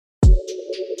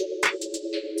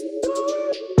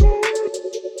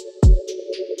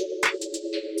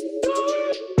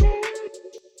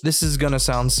This is gonna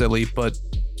sound silly, but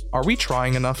are we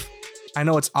trying enough? I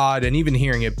know it's odd, and even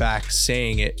hearing it back,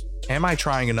 saying it, am I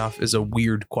trying enough is a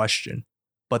weird question.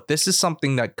 But this is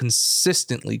something that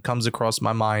consistently comes across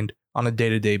my mind on a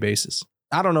day-to-day basis.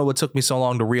 I don't know what took me so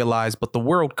long to realize, but the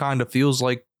world kind of feels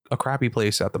like a crappy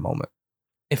place at the moment.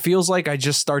 It feels like I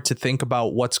just start to think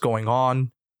about what's going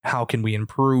on, how can we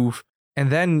improve,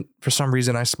 and then for some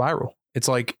reason I spiral. It's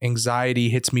like anxiety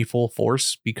hits me full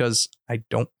force because I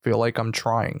don't feel like I'm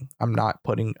trying. I'm not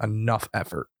putting enough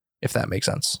effort, if that makes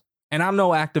sense. And I'm no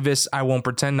activist. I won't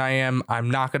pretend I am. I'm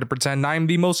not going to pretend I'm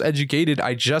the most educated.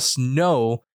 I just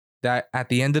know that at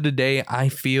the end of the day, I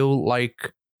feel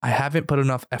like I haven't put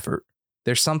enough effort.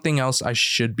 There's something else I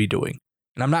should be doing.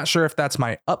 And I'm not sure if that's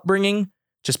my upbringing,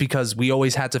 just because we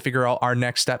always had to figure out our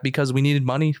next step because we needed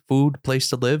money, food, place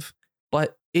to live.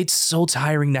 But it's so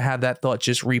tiring to have that thought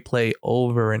just replay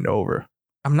over and over.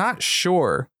 I'm not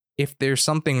sure if there's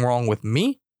something wrong with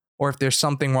me or if there's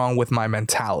something wrong with my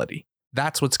mentality.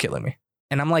 That's what's killing me.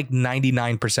 And I'm like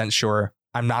 99% sure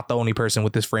I'm not the only person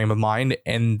with this frame of mind.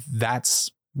 And that's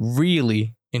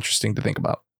really interesting to think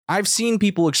about. I've seen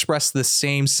people express the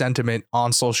same sentiment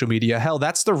on social media. Hell,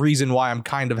 that's the reason why I'm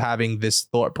kind of having this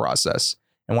thought process.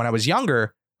 And when I was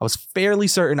younger, I was fairly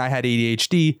certain I had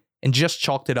ADHD and just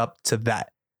chalked it up to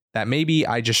that maybe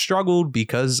I just struggled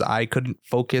because I couldn't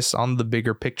focus on the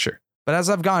bigger picture. But as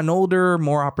I've gotten older,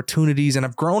 more opportunities, and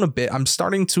I've grown a bit, I'm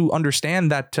starting to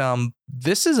understand that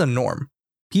this is a norm.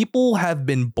 People have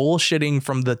been bullshitting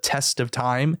from the test of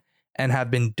time and have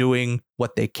been doing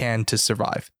what they can to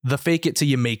survive. The fake it till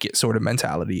you make it sort of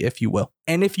mentality, if you will.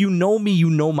 And if you know me, you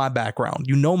know my background.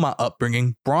 You know my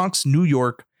upbringing. Bronx, New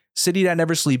York, city that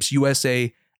never sleeps,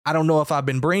 USA. I don't know if I've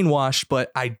been brainwashed,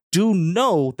 but I do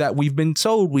know that we've been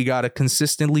told we got to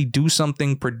consistently do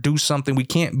something, produce something. We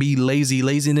can't be lazy.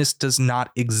 Laziness does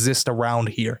not exist around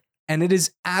here. And it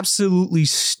is absolutely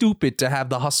stupid to have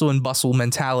the hustle and bustle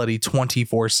mentality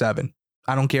 24/7.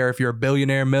 I don't care if you're a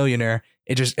billionaire, millionaire.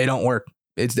 It don't work.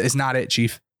 It's not it,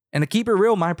 chief. And to keep it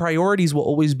real, my priorities will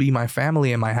always be my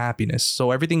family and my happiness. So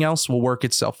everything else will work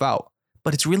itself out.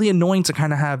 But it's really annoying to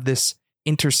kind of have this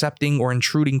intercepting or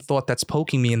intruding thought that's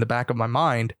poking me in the back of my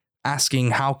mind, asking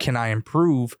how can I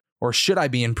improve or should I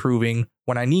be improving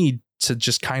when I need to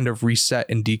just kind of reset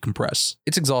and decompress.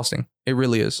 It's exhausting. It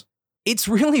really is. It's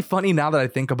really funny now that I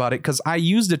think about it because I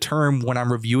use the term when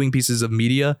I'm reviewing pieces of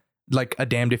media, like a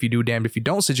damned if you do, damned if you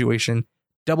don't situation,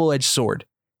 double-edged sword.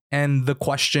 And the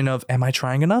question of, am I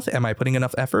trying enough? Am I putting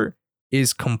enough effort?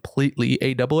 Is completely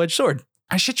a double-edged sword.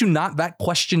 I shit you not, that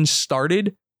question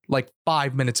started like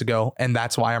 5 minutes ago, and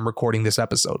that's why I'm recording this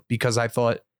episode, because I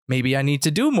thought maybe I need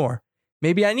to do more.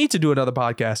 Maybe I need to do another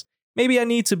podcast. Maybe I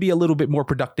need to be a little bit more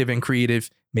productive and creative.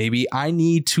 Maybe I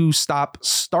need to stop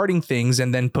starting things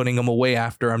and then putting them away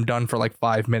after I'm done for like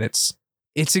 5 minutes.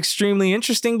 It's extremely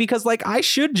interesting because like I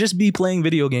should just be playing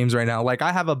video games right now. Like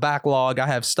I have a backlog. I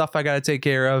have stuff I got to take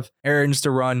care of, errands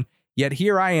to run. Yet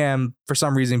here I am for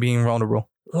some reason being vulnerable.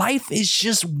 Life is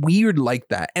just weird like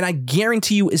that. And I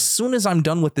guarantee you, as soon as I'm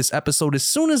done with this episode, as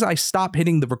soon as I stop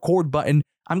hitting the record button,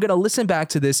 I'm going to listen back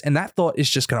to this and that thought is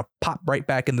just going to pop right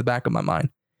back in the back of my mind.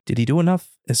 Did he do enough?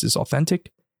 Is this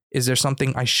authentic? Is there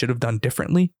something I should have done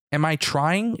differently? Am I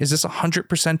trying? Is this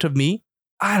 100% of me?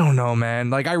 I don't know, man.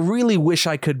 Like, I really wish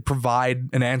I could provide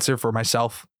an answer for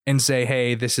myself and say,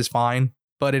 hey, this is fine.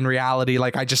 But in reality,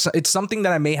 like, it's something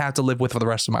that I may have to live with for the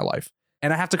rest of my life.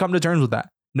 And I have to come to terms with that,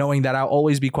 knowing that I'll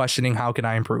always be questioning, how can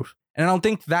I improve? And I don't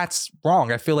think that's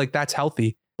wrong. I feel like that's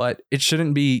healthy, but it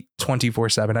shouldn't be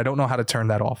 24/7. I don't know how to turn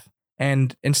that off.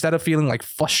 And instead of feeling like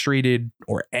frustrated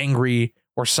or angry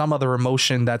or some other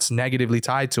emotion that's negatively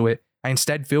tied to it, I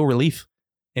instead feel relief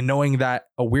in knowing that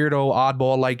a weirdo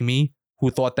oddball like me who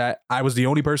thought that I was the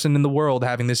only person in the world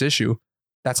having this issue,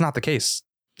 that's not the case.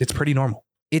 It's pretty normal.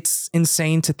 It's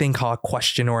insane to think how a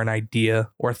question or an idea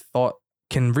or a thought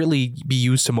can really be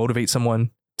used to motivate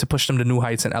someone, to push them to new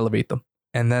heights and elevate them.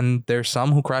 And then there's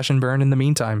some who crash and burn in the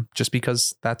meantime, just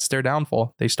because that's their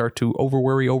downfall. They start to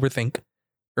overworry, overthink.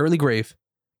 Early grave.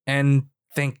 And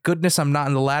thank goodness I'm not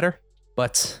in the latter,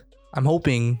 but I'm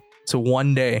hoping to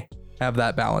one day have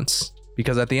that balance.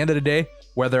 Because at the end of the day,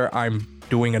 whether I'm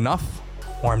doing enough,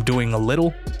 or I'm doing a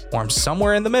little, or I'm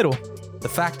somewhere in the middle, the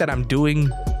fact that I'm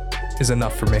doing is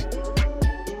enough for me.